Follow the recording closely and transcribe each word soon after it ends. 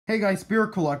Hey guys,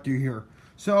 Spirit Collector here.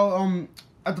 So,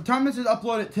 at the time this is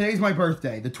uploaded, today's my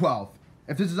birthday, the 12th.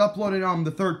 If this is uploaded on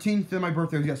the 13th, then my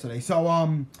birthday was yesterday.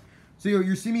 So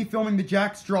you see me filming the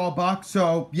Jack Straw box.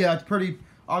 So, yeah, it's pretty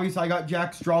obvious I got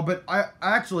Jack Straw. But I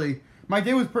actually, my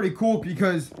day was pretty cool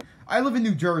because I live in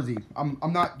New Jersey. I'm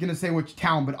not going to say which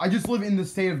town, but I just live in the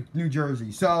state of New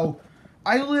Jersey. So,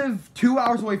 I live 2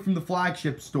 hours away from the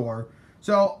Flagship store.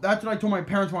 So, that's what I told my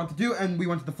parents wanted to do, and we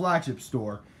went to the Flagship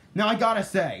store. Now, I gotta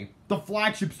say, the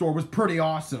Flagship store was pretty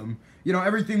awesome. You know,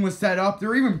 everything was set up. There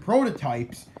were even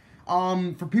prototypes.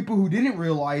 For people who didn't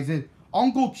realize it,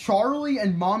 Uncle Charlie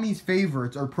and Mommy's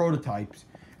Favorites are prototypes.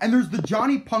 And there's the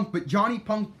Johnny Punk, but Johnny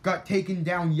Punk got taken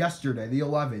down yesterday, the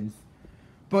 11th.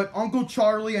 But Uncle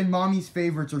Charlie and Mommy's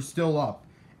Favorites are still up.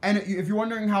 And if you're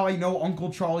wondering how I know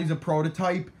Uncle Charlie's a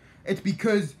prototype, it's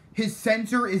because his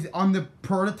sensor is on the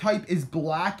prototype is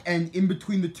black and in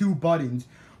between the two buttons.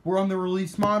 Where on the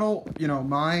release model, you know,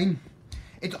 mine,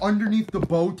 it's underneath the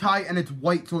bow tie and it's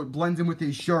white, so it blends in with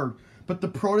his shirt. But the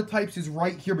prototypes is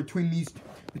right here between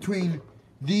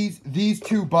these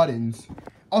two buttons.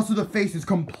 Also, the face is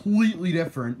completely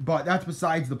different, but that's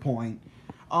besides the point.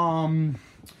 And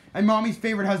Mommy's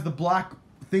Favorite has the black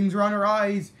things around her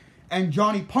eyes, and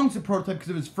Johnny Punk's a prototype because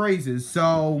of his phrases.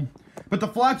 So, but the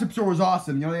Flagship store was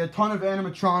awesome. You know, they had a ton of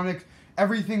animatronics,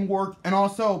 everything worked, and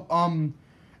also,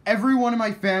 everyone in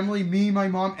my family, me, my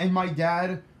mom, and my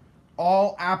dad,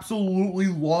 all absolutely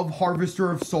love Harvester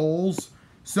of Souls.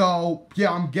 So,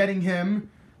 yeah, I'm getting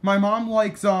him. My mom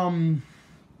likes Fright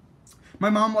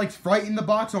in the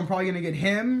Box, so I'm probably gonna get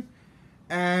him.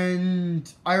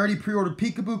 And I already pre-ordered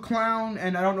Peekaboo Clown,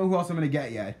 and I don't know who else I'm gonna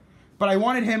get yet. But I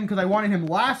wanted him because I wanted him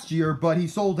last year, but he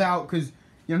sold out because,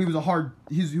 you know, he was a hard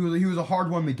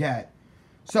one to get.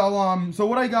 So, so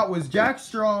what I got was Jack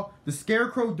Straw, the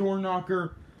Scarecrow Door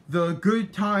Knocker, the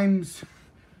Good Times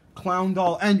Clown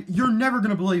Doll, and you're never going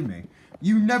to believe me.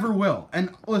 You never will.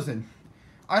 And listen,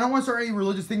 I don't want to start any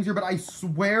religious things here, but I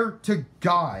swear to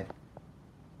God,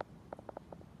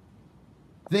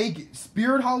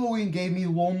 Spirit Halloween gave me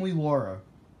Lonely Laura.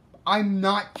 I'm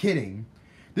not kidding.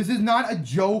 This is not a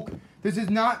joke. This is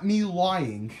not me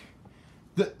lying.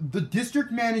 The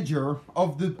district manager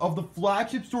of the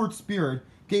Flagship store at Spirit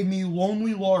gave me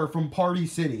Lonely Laura from Party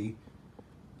City.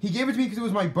 He gave it to me because it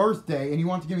was my birthday, and he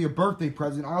wanted to give me a birthday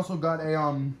present. I also got a,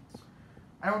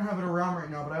 I don't have it around right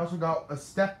now, but I also got a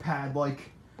step pad,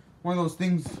 like, one of those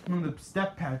things, one of the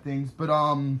step pad things. But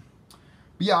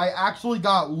yeah, I actually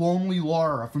got Lonely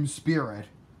Laura from Spirit.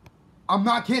 I'm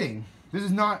not kidding. This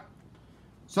is not,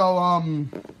 so, I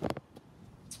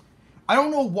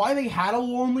don't know why they had a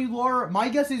Lonely Laura. My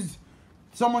guess is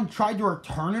someone tried to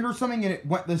return it or something, and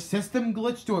the system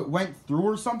glitched, so it went through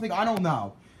or something. I don't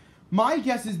know. My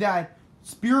guess is that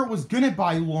Spirit was going to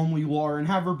buy Lonely Laura and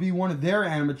have her be one of their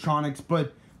animatronics,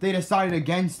 but they decided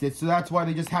against it, so that's why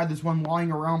they just had this one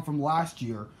lying around from last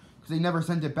year, because they never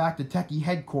sent it back to Techie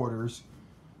headquarters.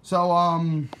 So,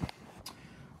 I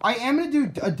am going to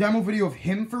do a demo video of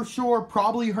him for sure,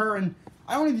 probably her, and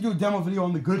I don't need to do a demo video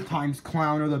on the Good Times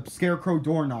Clown or the Scarecrow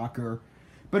Door Knocker,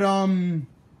 but,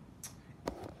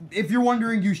 if you're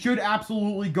wondering, you should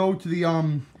absolutely go to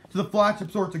the Flagship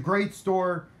store. It's a great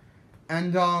store.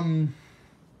 And, oh,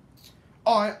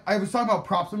 I was talking about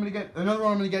props I'm going to get. Another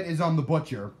one I'm going to get is, the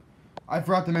Butcher. I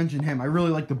forgot to mention him. I really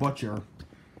like the Butcher.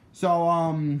 So,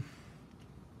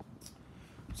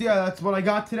 so yeah, that's what I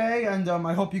got today. And,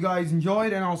 I hope you guys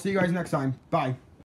enjoyed, and I'll see you guys next time. Bye.